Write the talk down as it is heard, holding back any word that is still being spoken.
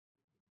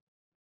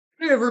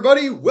Hey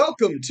everybody,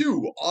 welcome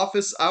to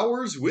Office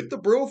Hours with the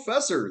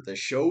Professor, the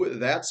show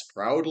that's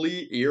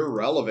proudly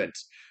irrelevant.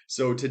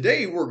 So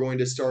today we're going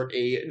to start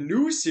a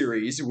new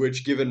series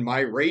which, given my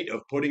rate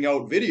of putting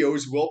out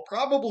videos, will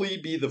probably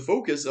be the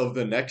focus of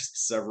the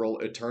next several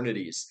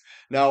eternities.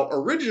 Now,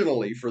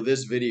 originally for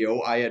this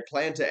video, I had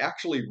planned to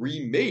actually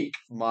remake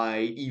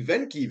my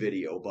Evenki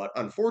video, but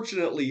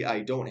unfortunately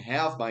I don't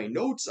have my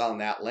notes on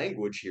that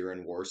language here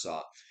in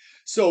Warsaw.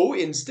 So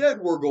instead,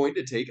 we're going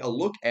to take a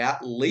look at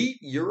late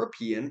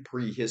European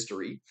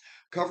prehistory,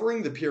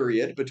 covering the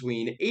period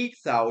between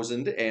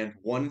 8,000 and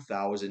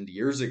 1,000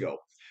 years ago.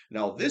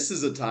 Now, this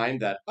is a time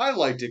that I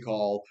like to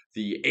call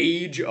the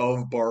Age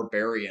of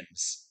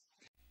Barbarians.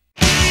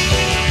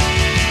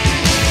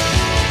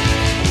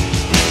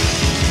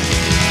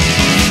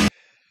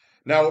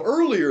 Now,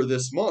 earlier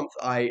this month,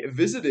 I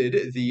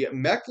visited the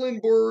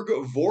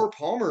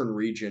Mecklenburg-Vorpommern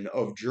region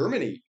of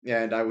Germany,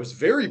 and I was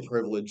very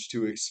privileged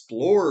to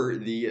explore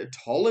the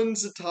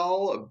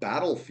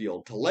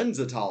battlefield,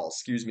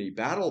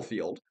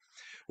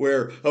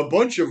 where a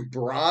bunch of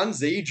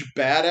Bronze Age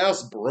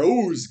badass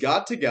bros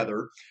got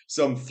together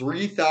some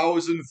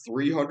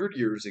 3,300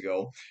 years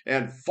ago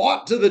and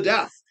fought to the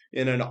death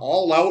in an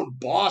all-out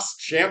boss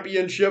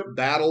championship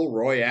battle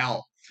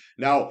royale.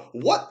 Now,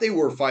 what they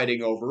were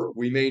fighting over,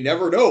 we may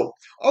never know,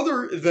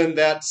 other than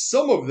that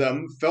some of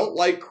them felt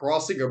like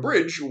crossing a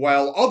bridge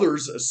while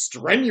others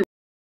strenuously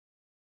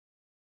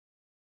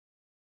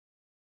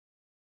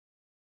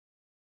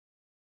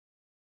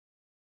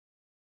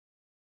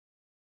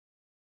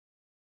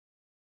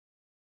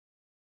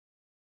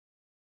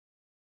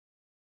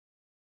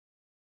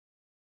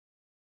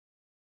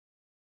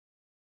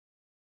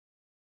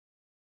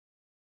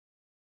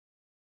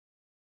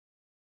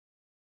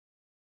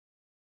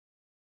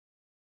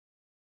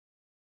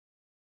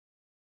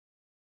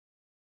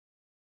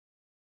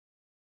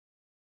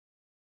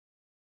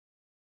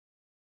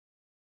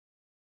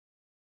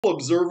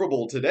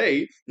observable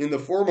today in the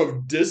form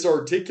of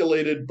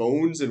disarticulated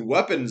bones and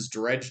weapons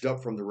dredged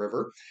up from the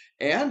river,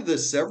 and the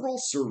several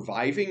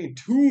surviving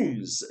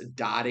tombs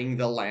dotting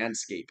the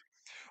landscape.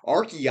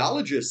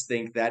 Archaeologists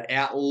think that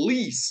at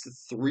least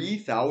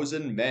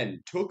 3,000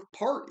 men took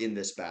part in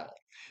this battle,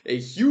 a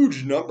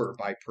huge number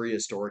by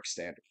prehistoric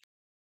standards.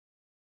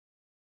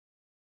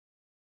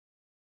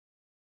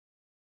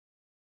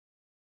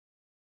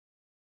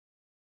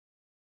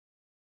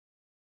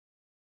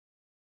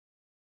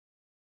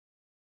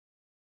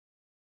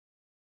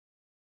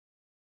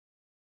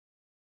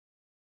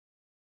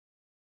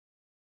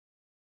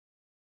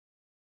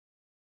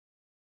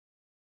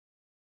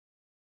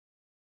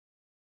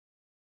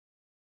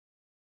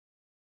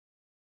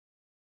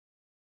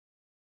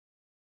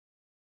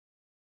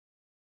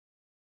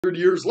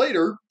 Years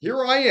later,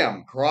 here I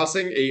am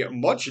crossing a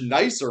much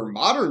nicer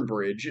modern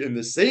bridge in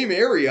the same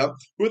area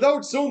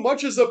without so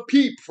much as a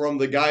peep from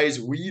the guys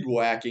weed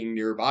whacking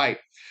nearby,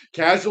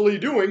 casually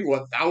doing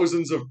what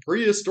thousands of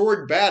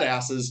prehistoric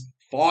badasses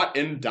fought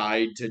and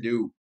died to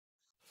do.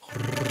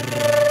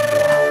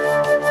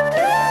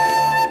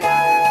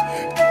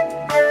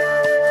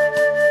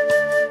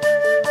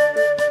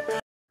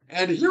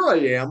 And here I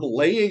am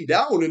laying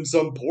down in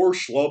some poor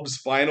schlub's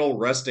final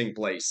resting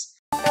place.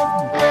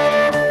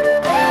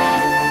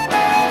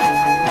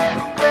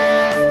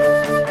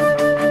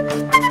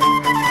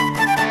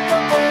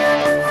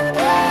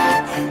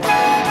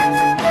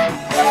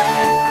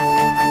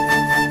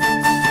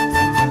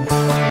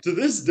 To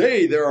this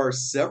day, there are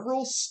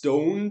several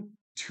stone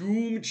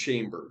tomb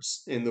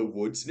chambers in the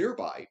woods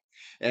nearby,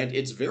 and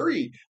it's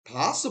very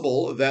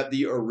possible that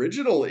the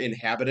original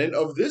inhabitant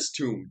of this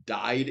tomb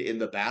died in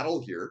the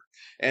battle here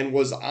and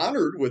was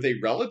honored with a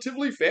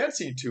relatively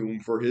fancy tomb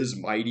for his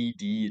mighty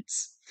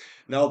deeds.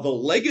 Now, the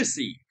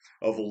legacy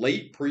of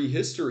late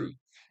prehistory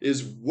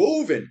is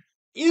woven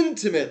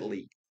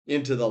intimately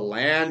into the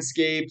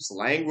landscapes,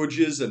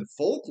 languages, and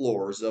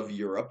folklores of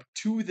Europe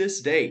to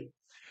this day.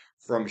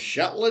 From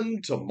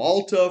Shetland to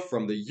Malta,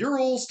 from the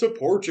Urals to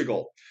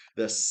Portugal,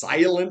 the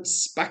silent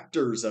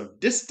specters of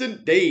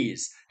distant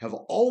days have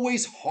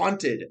always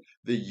haunted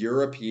the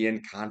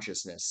European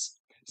consciousness.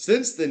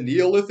 Since the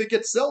Neolithic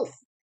itself,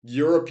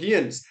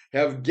 Europeans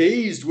have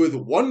gazed with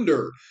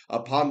wonder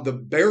upon the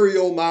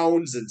burial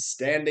mounds and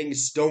standing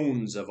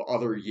stones of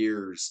other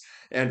years,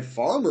 and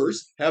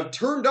farmers have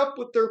turned up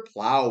with their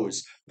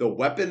plows the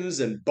weapons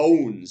and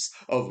bones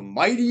of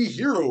mighty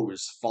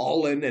heroes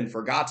fallen and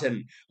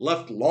forgotten,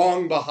 left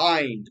long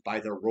behind by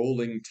the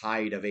rolling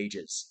tide of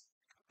ages.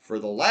 For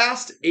the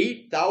last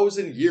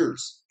 8,000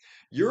 years,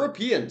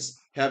 Europeans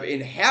have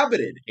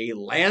inhabited a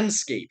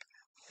landscape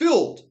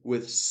filled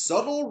with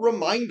subtle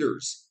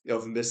reminders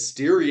of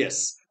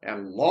mysterious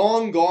and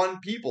long gone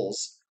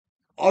peoples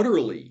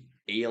utterly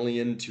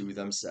alien to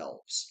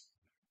themselves.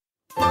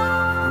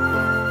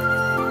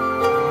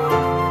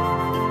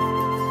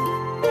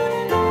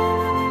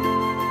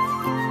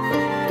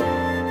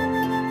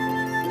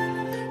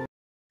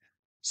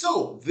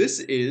 So, this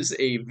is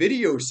a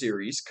video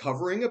series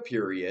covering a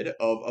period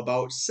of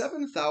about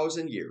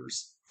 7,000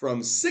 years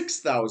from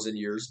 6,000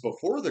 years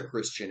before the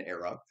Christian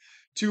era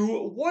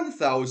to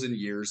 1,000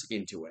 years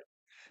into it.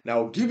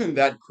 Now, given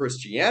that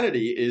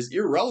Christianity is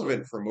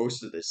irrelevant for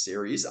most of this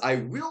series, I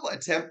will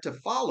attempt to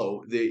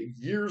follow the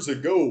years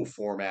ago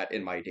format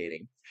in my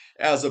dating,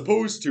 as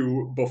opposed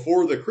to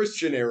before the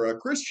Christian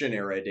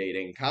era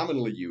dating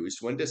commonly used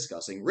when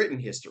discussing written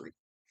history.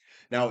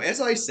 Now, as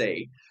I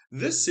say,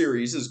 this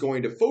series is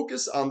going to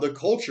focus on the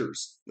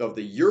cultures of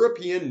the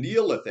European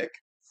Neolithic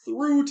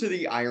through to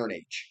the Iron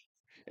Age.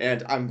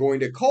 And I'm going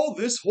to call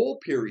this whole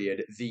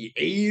period the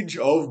Age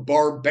of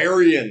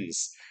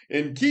Barbarians,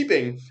 in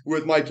keeping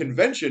with my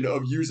convention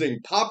of using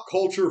pop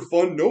culture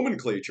fun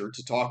nomenclature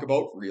to talk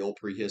about real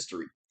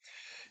prehistory.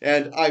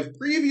 And I've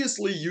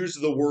previously used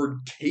the word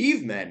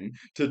cavemen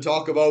to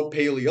talk about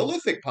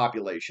Paleolithic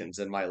populations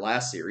in my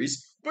last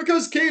series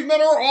because cavemen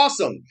are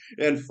awesome,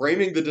 and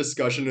framing the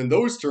discussion in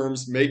those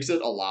terms makes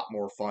it a lot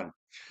more fun.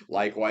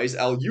 Likewise,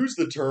 I'll use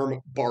the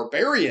term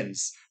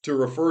barbarians to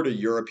refer to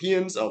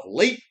Europeans of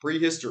late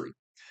prehistory.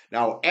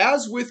 Now,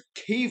 as with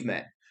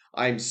cavemen,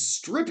 I'm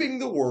stripping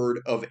the word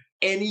of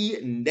any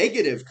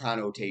negative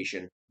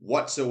connotation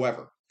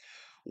whatsoever.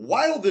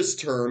 While this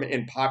term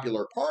in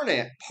popular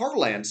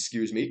parlance,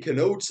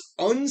 connotes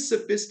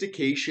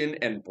unsophistication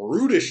and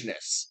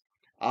brutishness,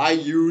 I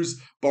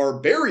use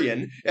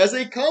barbarian as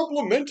a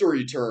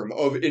complimentary term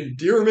of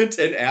endearment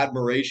and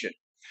admiration.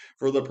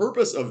 For the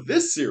purpose of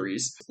this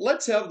series,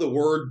 let's have the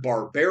word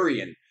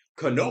barbarian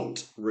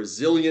connote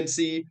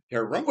resiliency,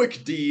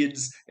 heroic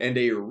deeds, and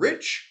a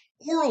rich,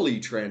 orally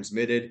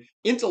transmitted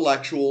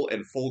intellectual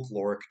and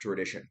folkloric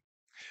tradition.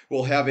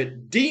 We'll have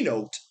it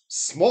denote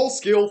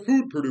small-scale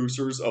food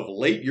producers of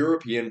late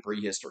European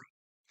prehistory.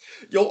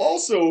 You'll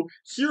also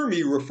hear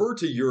me refer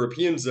to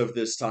Europeans of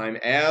this time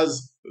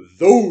as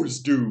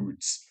those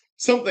dudes,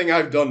 something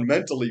I've done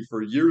mentally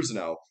for years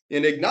now,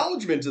 in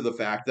acknowledgement to the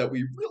fact that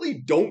we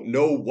really don't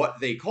know what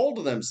they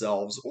called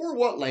themselves or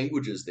what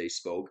languages they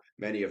spoke,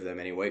 many of them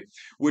anyway,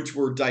 which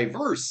were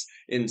diverse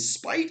in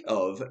spite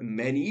of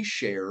many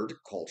shared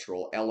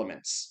cultural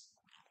elements.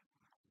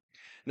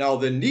 Now,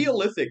 the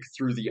Neolithic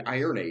through the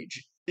Iron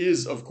Age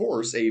is, of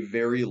course, a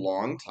very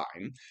long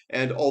time,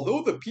 and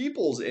although the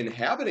peoples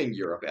inhabiting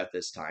Europe at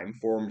this time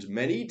formed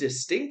many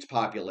distinct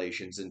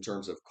populations in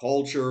terms of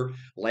culture,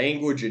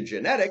 language, and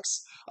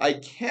genetics, I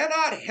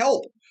cannot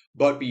help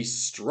but be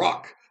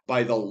struck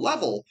by the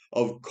level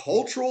of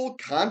cultural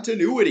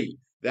continuity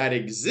that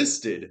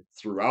existed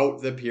throughout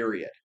the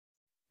period.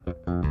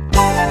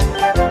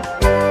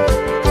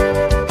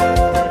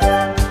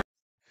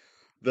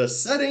 The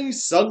setting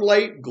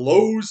sunlight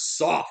glows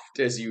soft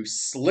as you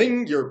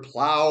sling your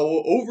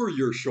plow over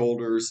your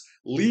shoulders,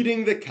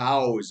 leading the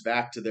cows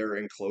back to their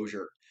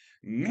enclosure.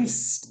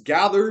 Mist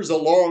gathers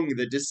along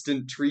the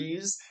distant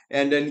trees,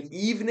 and an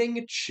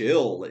evening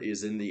chill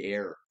is in the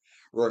air.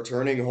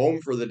 Returning home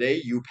for the day,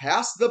 you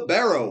pass the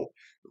barrow,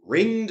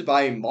 ringed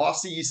by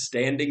mossy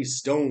standing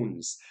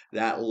stones,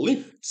 that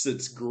lifts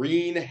its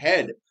green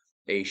head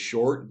a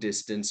short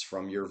distance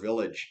from your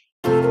village.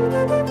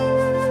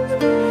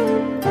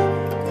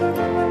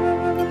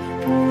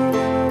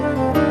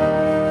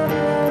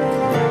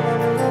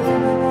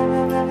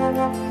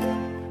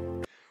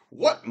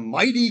 What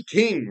mighty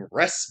king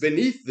rests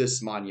beneath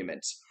this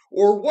monument,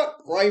 or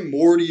what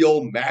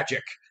primordial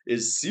magic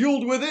is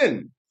sealed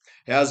within,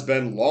 has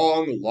been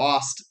long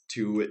lost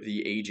to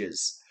the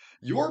ages.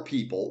 Your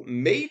people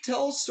may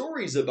tell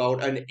stories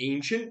about an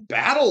ancient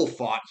battle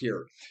fought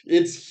here,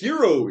 its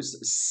heroes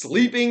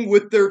sleeping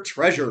with their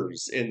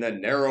treasures in the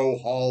narrow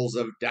halls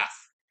of death.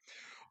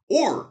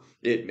 Or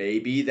it may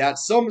be that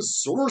some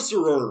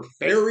sorcerer,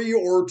 fairy,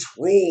 or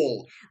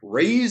troll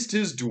raised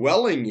his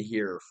dwelling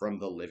here from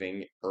the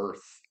living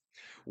earth.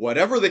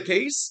 Whatever the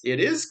case, it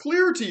is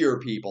clear to your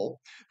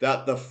people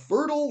that the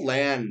fertile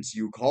lands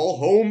you call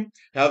home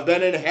have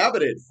been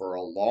inhabited for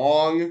a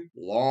long,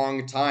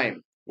 long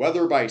time,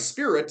 whether by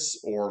spirits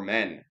or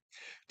men.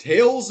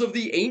 Tales of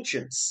the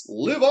ancients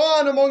live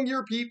on among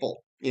your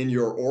people in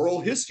your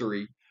oral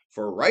history,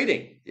 for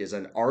writing is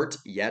an art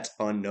yet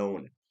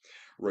unknown.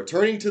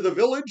 Returning to the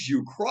village,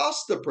 you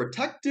cross the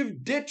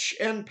protective ditch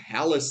and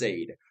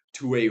palisade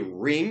to a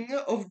ring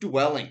of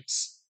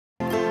dwellings.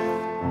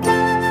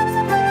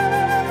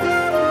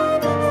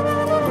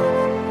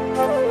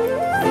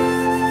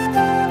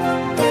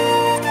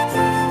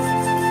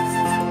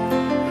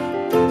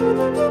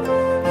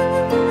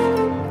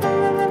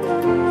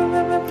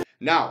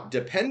 Now,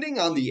 depending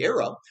on the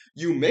era,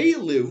 you may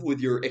live with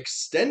your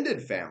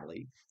extended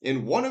family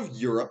in one of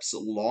Europe's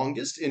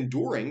longest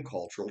enduring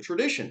cultural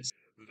traditions,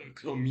 the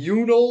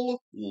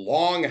communal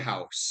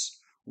longhouse,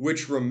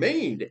 which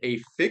remained a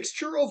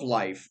fixture of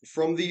life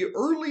from the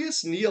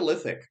earliest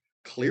Neolithic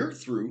clear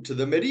through to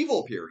the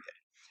medieval period,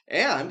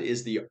 and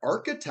is the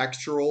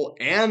architectural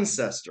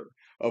ancestor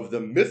of the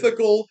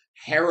mythical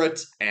Herat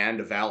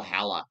and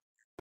Valhalla.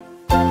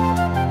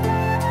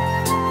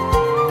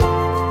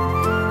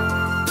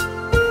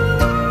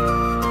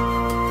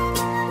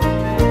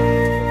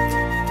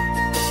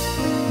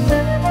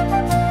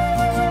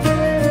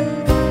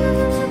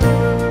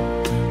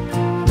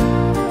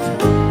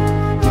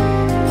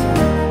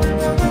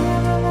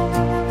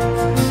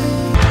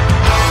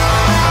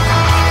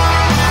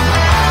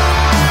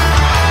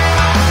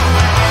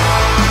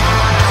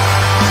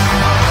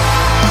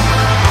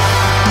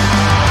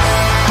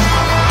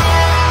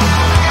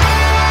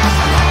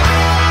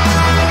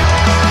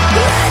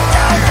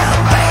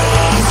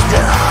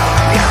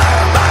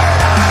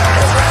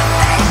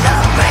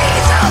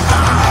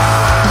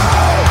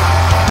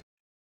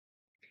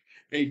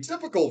 A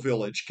typical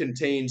village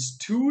contains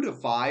 2 to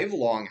 5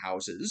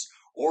 longhouses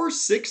or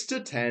 6 to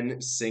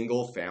 10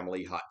 single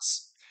family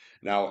huts.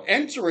 Now,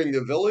 entering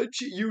the village,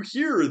 you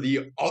hear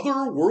the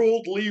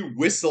otherworldly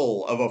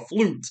whistle of a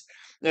flute.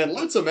 And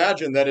let's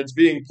imagine that it's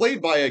being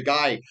played by a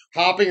guy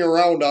hopping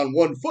around on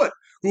one foot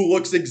who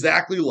looks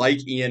exactly like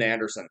Ian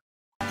Anderson.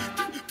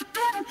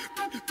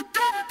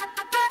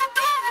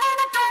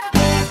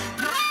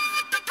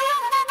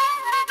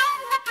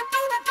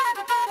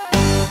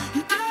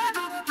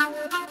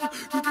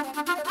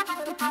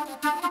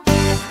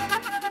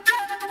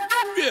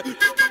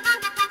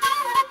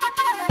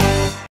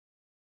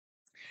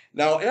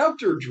 Now,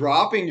 after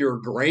dropping your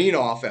grain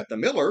off at the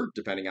miller,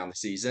 depending on the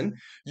season,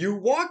 you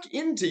walk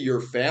into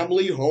your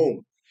family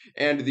home,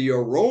 and the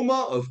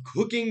aroma of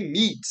cooking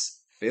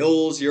meats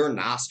fills your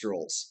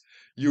nostrils.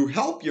 You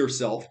help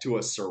yourself to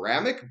a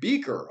ceramic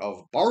beaker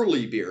of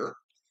barley beer,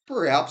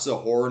 perhaps a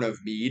horn of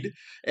mead,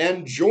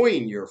 and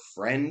join your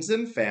friends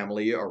and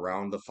family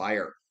around the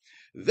fire.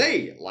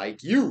 They,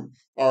 like you,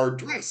 are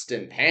dressed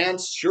in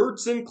pants,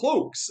 shirts, and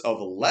cloaks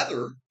of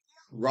leather,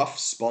 rough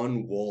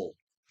spun wool.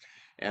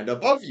 And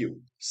above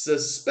you,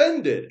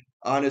 suspended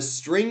on a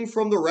string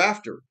from the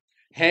rafter,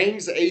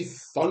 hangs a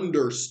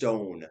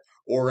thunderstone,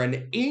 or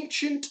an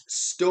ancient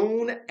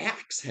stone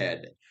axe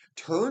head,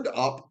 turned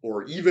up,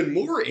 or even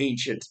more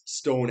ancient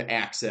stone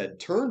axe head,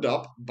 turned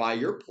up by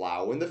your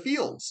plow in the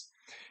fields.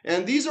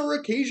 And these are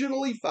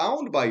occasionally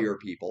found by your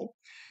people,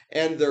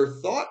 and they're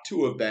thought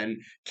to have been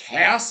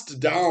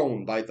cast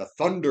down by the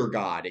thunder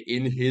god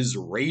in his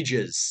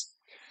rages.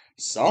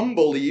 Some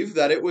believe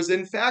that it was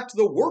in fact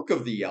the work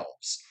of the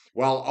elves,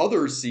 while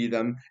others see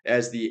them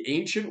as the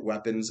ancient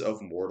weapons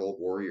of mortal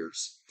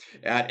warriors.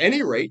 At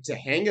any rate, to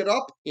hang it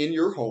up in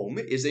your home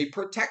is a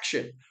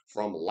protection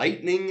from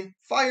lightning,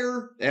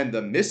 fire, and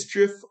the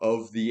mischief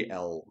of the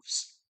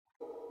elves.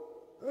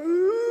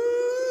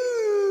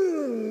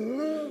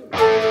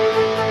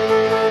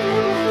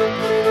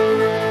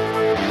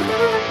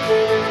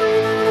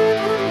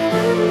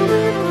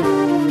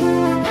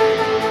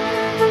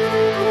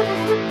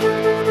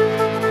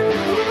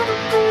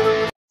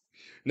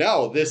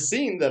 Now, this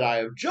scene that I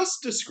have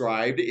just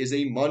described is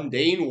a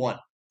mundane one,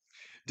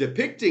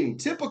 depicting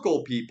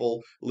typical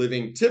people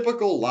living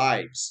typical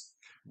lives.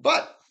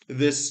 But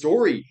this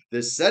story,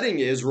 this setting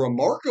is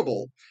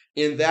remarkable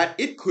in that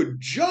it could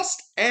just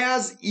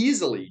as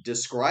easily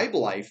describe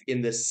life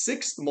in the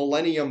 6th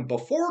millennium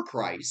before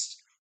Christ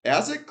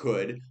as it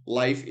could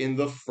life in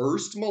the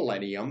 1st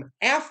millennium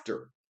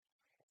after.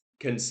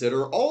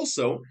 Consider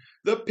also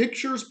the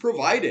pictures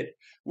provided,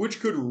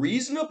 which could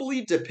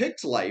reasonably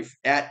depict life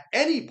at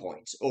any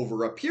point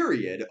over a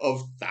period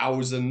of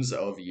thousands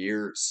of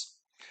years.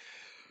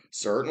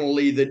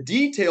 Certainly, the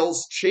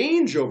details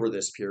change over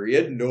this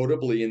period,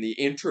 notably in the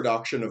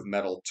introduction of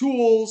metal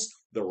tools,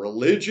 the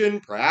religion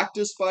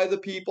practiced by the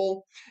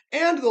people,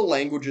 and the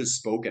languages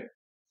spoken.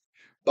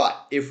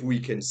 But if we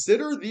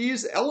consider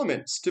these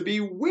elements to be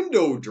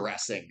window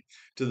dressing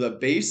to the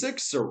basic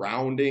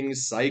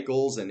surroundings,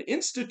 cycles, and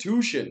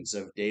institutions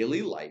of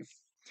daily life,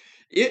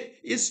 it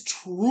is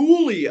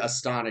truly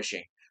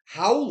astonishing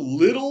how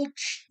little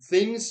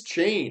things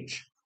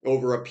change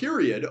over a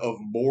period of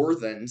more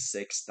than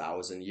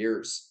 6,000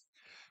 years.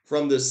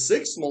 From the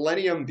 6th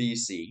millennium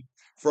BC,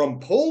 from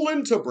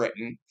Poland to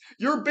Britain,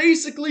 you're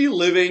basically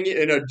living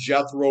in a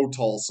Jethro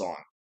Tull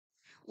song.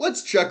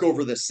 Let's check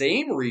over the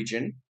same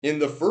region in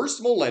the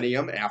 1st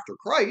millennium after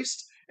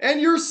Christ,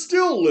 and you're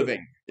still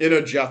living in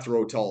a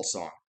Jethro Tull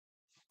song.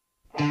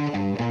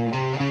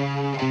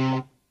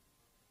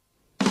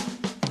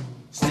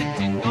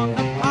 Sitting on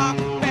the park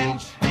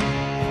bench,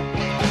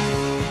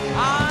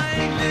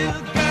 eyeing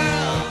little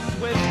girls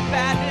with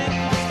bad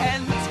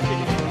intent.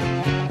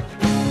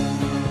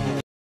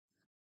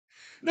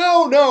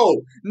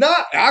 No,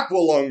 not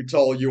Aqualung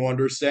Tull, you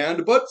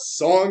understand, but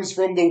songs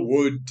from the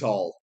wood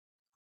Tull.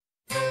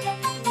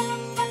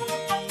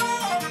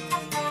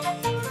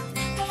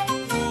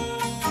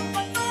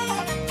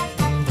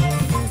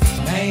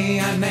 May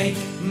I make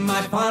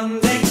my fond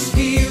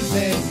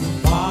excuses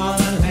for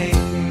the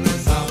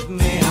lateness of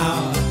the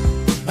hour,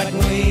 but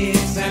we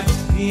accept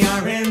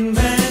your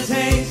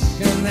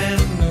invitation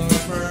and we'll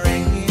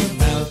bring you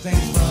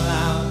belting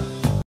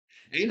flower.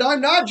 And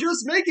I'm not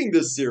just making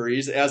this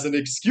series as an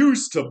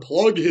excuse to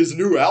plug his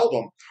new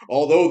album,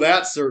 although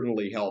that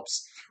certainly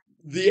helps.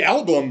 The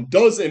album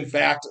does, in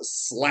fact,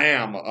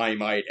 slam, I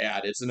might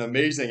add. It's an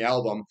amazing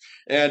album.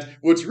 And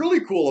what's really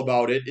cool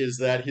about it is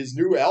that his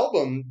new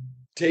album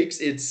takes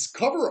its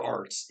cover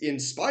art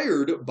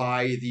inspired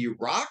by the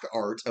rock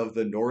art of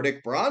the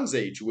Nordic Bronze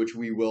Age, which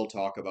we will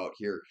talk about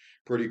here.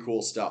 Pretty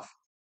cool stuff.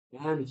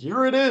 And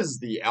here it is,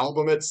 the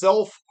album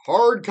itself,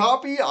 hard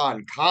copy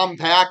on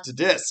compact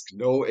disc,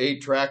 no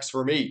 8 tracks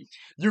for me.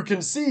 You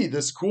can see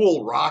this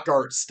cool rock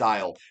art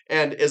style,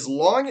 and as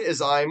long as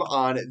I'm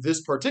on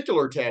this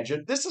particular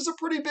tangent, this is a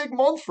pretty big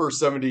month for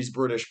 70s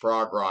British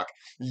prog rock.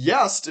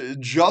 Yes,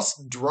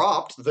 just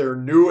dropped their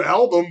new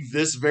album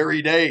this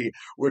very day,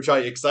 which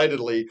I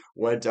excitedly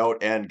went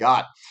out and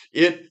got.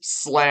 It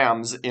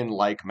slams in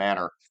like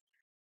manner.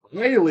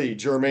 Highly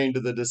germane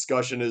to the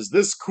discussion is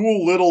this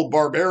cool little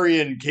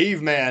barbarian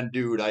caveman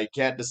dude. I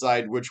can't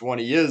decide which one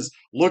he is,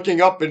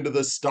 looking up into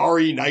the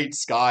starry night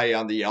sky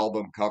on the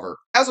album cover.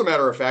 As a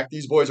matter of fact,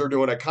 these boys are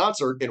doing a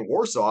concert in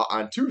Warsaw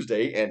on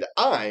Tuesday, and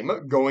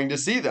I'm going to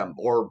see them,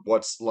 or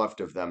what's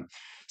left of them.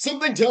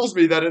 Something tells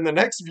me that in the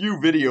next few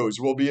videos,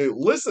 we'll be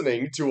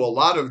listening to a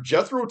lot of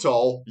Jethro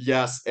Tull,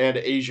 yes, and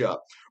Asia.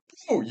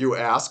 Oh, you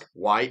ask,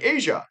 why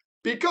Asia?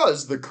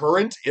 Because the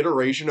current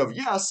iteration of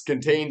Yes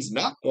contains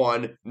not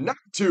one, not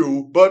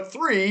two, but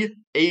three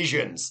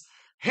Asians.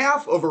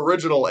 Half of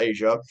original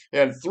Asia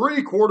and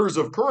three-quarters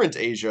of current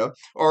Asia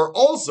are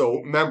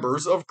also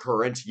members of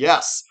current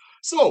Yes.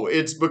 So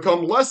it's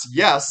become less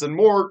yes and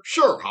more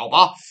sure, how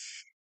about?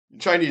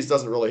 Chinese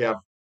doesn't really have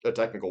a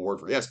technical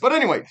word for yes. But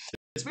anyway,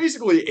 it's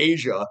basically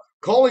Asia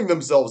calling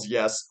themselves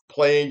Yes,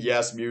 playing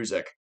Yes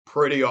music.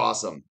 Pretty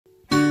awesome.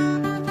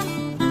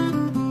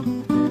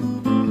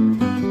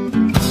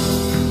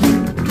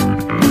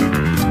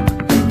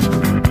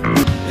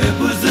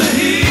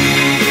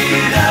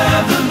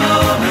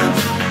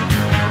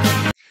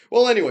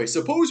 Well, anyway,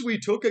 suppose we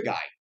took a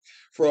guy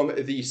from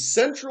the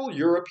Central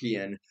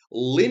European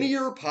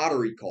linear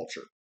pottery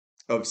culture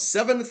of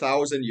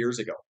 7,000 years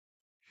ago,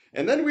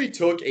 and then we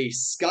took a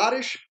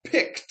Scottish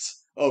Pict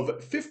of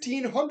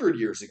 1,500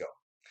 years ago,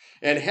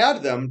 and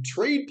had them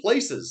trade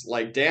places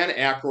like Dan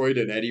Aykroyd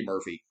and Eddie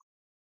Murphy.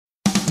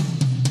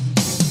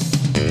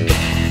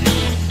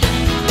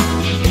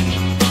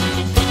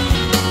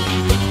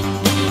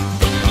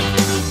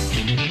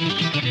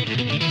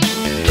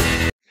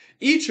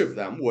 Each of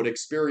them would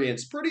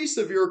experience pretty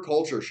severe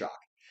culture shock,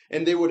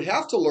 and they would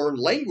have to learn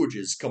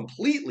languages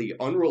completely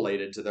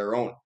unrelated to their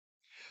own.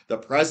 The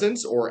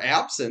presence or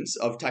absence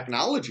of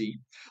technology,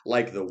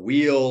 like the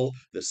wheel,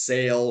 the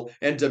sail,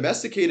 and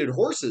domesticated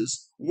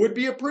horses, would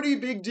be a pretty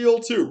big deal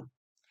too.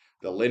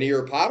 The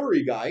linear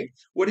pottery guy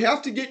would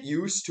have to get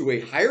used to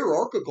a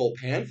hierarchical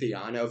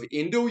pantheon of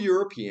Indo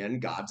European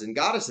gods and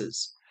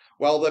goddesses,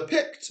 while the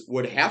Pict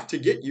would have to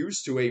get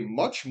used to a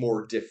much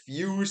more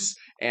diffuse,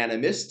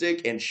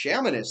 animistic, and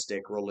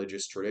shamanistic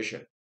religious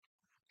tradition.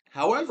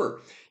 However,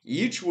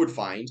 each would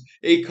find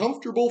a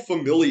comfortable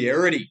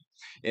familiarity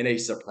in a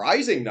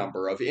surprising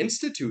number of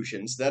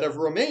institutions that have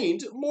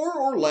remained more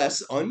or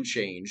less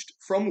unchanged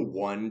from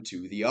one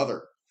to the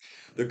other.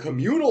 The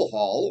communal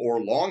hall or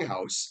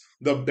longhouse,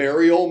 the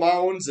burial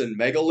mounds and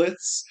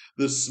megaliths,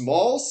 the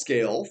small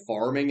scale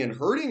farming and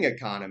herding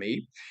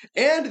economy,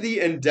 and the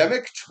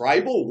endemic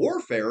tribal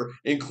warfare,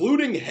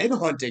 including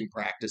headhunting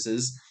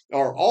practices,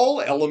 are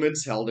all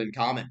elements held in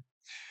common.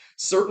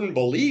 Certain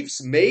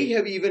beliefs may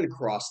have even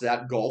crossed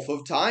that gulf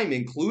of time,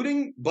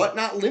 including, but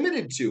not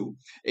limited to,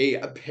 a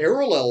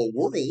parallel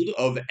world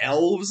of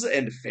elves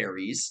and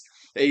fairies,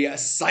 a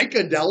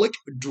psychedelic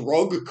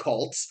drug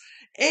cult,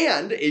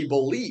 and a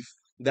belief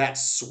that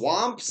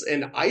swamps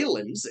and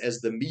islands, as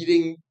the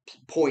meeting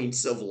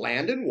points of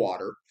land and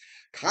water,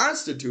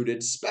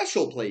 constituted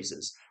special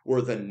places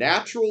where the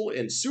natural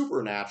and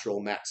supernatural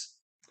met.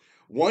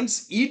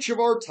 Once each of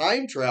our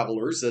time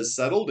travelers has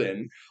settled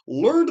in,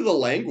 learned the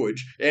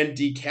language, and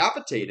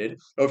decapitated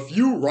a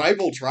few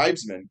rival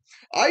tribesmen,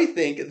 I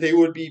think they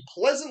would be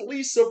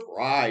pleasantly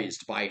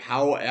surprised by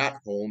how at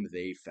home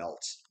they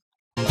felt.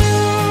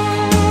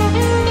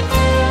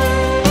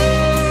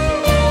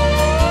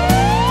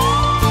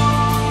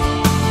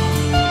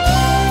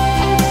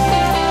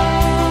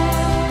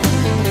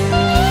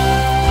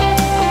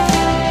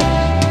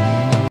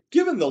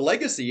 Given the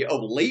legacy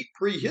of late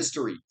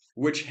prehistory,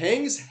 which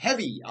hangs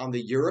heavy on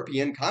the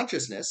European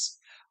consciousness,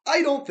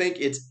 I don't think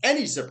it's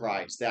any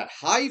surprise that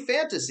high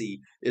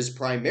fantasy is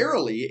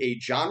primarily a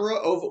genre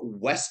of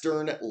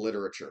Western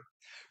literature.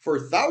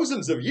 For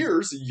thousands of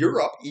years,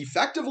 Europe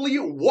effectively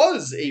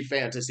was a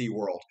fantasy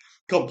world,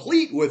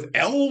 complete with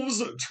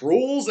elves,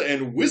 trolls,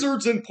 and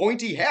wizards in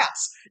pointy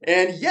hats.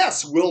 And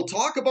yes, we'll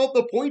talk about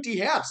the pointy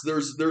hats.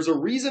 There's a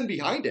reason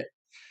behind it.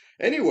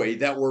 Anyway,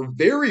 that were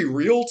very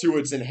real to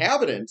its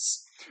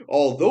inhabitants,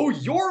 although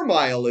your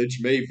mileage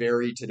may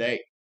vary today.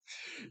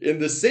 In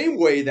the same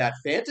way that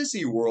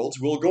fantasy worlds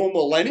will go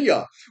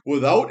millennia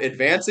without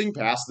advancing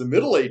past the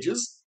Middle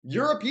Ages,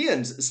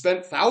 Europeans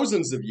spent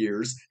thousands of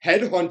years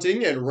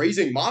headhunting and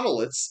raising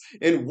monoliths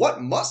in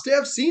what must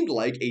have seemed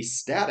like a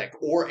static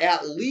or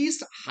at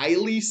least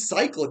highly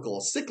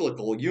cyclical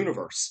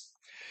universe.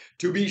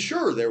 To be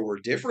sure, there were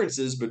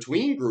differences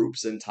between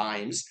groups and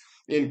times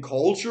in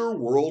culture,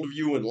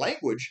 worldview, and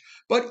language,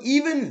 but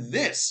even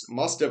this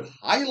must have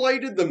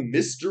highlighted the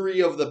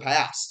mystery of the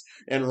past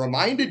and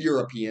reminded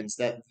Europeans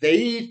that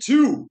they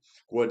too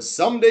would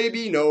someday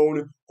be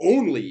known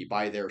only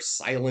by their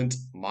silent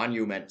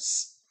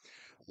monuments.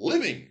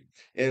 Living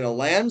in a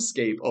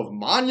landscape of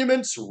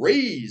monuments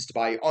raised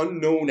by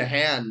unknown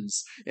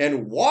hands,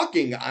 and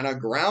walking on a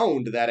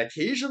ground that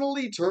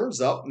occasionally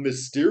turns up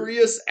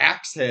mysterious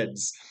axe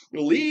heads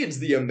leads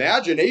the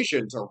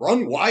imagination to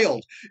run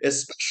wild,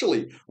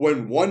 especially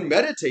when one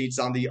meditates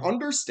on the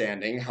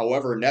understanding,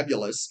 however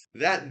nebulous,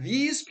 that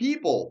these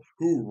people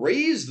who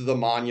raised the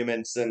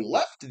monuments and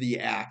left the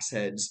axe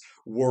heads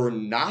were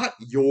not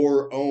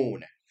your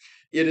own.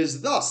 It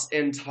is thus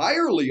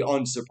entirely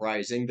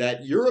unsurprising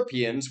that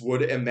Europeans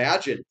would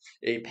imagine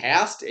a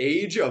past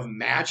age of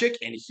magic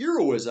and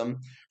heroism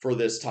for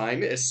this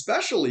time,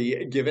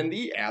 especially given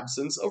the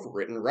absence of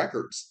written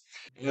records.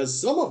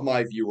 As some of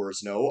my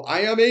viewers know, I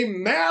am a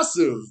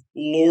massive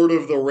Lord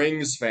of the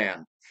Rings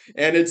fan,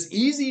 and it's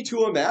easy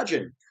to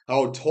imagine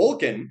how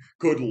Tolkien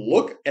could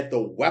look at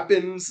the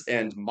weapons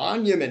and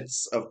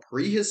monuments of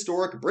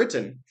prehistoric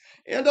Britain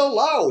and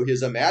allow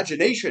his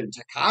imagination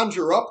to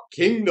conjure up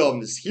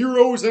kingdoms,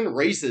 heroes, and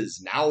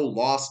races now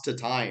lost to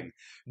time,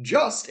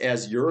 just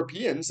as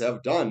Europeans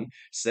have done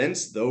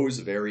since those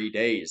very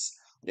days.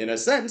 In a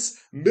sense,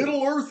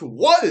 Middle Earth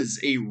was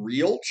a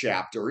real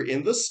chapter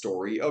in the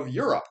story of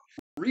Europe.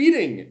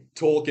 Reading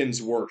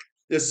Tolkien's work,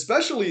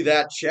 especially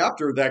that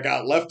chapter that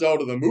got left out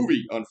of the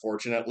movie,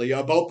 unfortunately,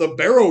 about the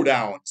Barrow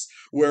Downs,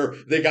 where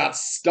they got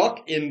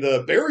stuck in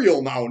the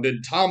burial mound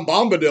and Tom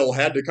Bombadil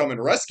had to come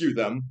and rescue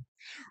them,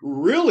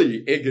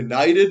 really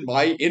ignited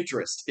my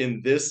interest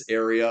in this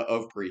area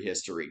of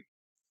prehistory.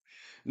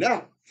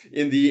 Now,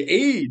 in the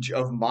age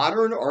of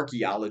modern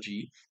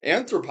archaeology,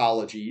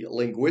 anthropology,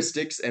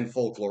 linguistics, and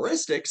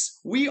folkloristics,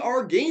 we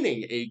are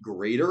gaining a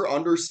greater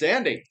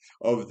understanding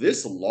of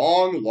this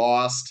long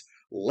lost,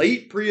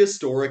 late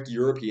prehistoric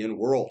European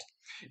world,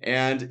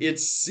 and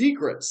its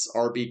secrets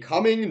are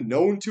becoming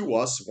known to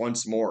us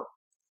once more.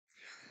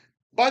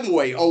 By the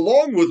way,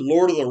 along with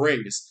Lord of the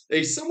Rings,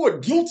 a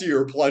somewhat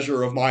guiltier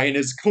pleasure of mine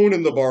is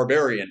Conan the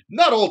Barbarian.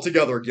 Not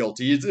altogether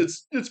guilty,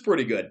 it's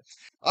pretty good.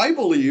 I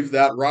believe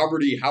that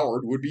Robert E.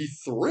 Howard would be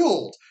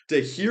thrilled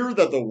to hear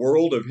that the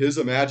world of his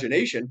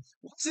imagination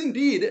was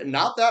indeed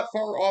not that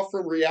far off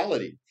from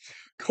reality.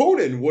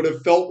 Conan would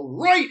have felt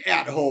right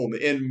at home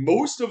in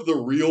most of the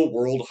real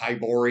world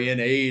Hyborian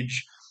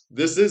age.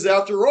 This is,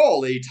 after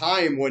all, a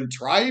time when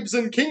tribes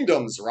and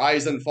kingdoms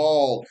rise and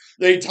fall,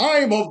 a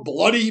time of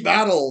bloody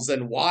battles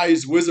and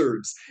wise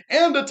wizards,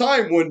 and a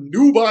time when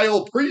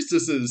nubile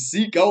priestesses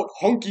seek out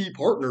hunky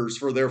partners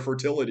for their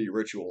fertility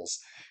rituals.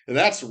 And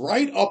that's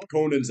right up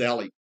Conan's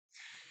alley.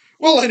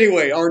 Well,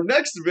 anyway, our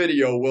next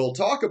video will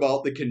talk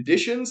about the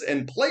conditions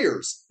and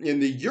players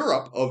in the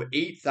Europe of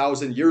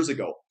 8,000 years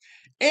ago,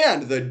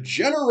 and the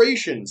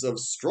generations of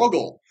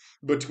struggle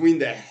between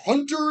the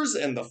hunters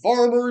and the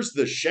farmers,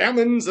 the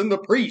shamans and the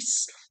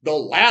priests, the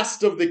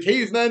last of the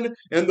cavemen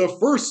and the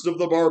first of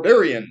the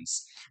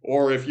barbarians,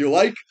 or if you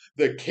like,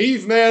 the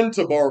caveman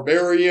to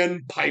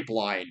barbarian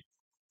pipeline.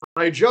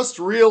 I just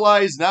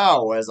realized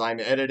now, as I'm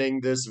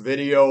editing this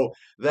video,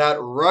 that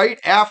right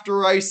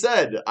after I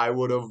said I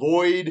would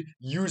avoid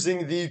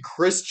using the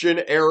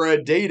Christian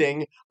era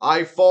dating,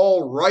 I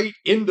fall right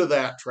into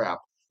that trap.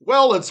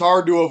 Well, it's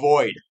hard to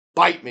avoid.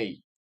 Bite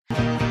me.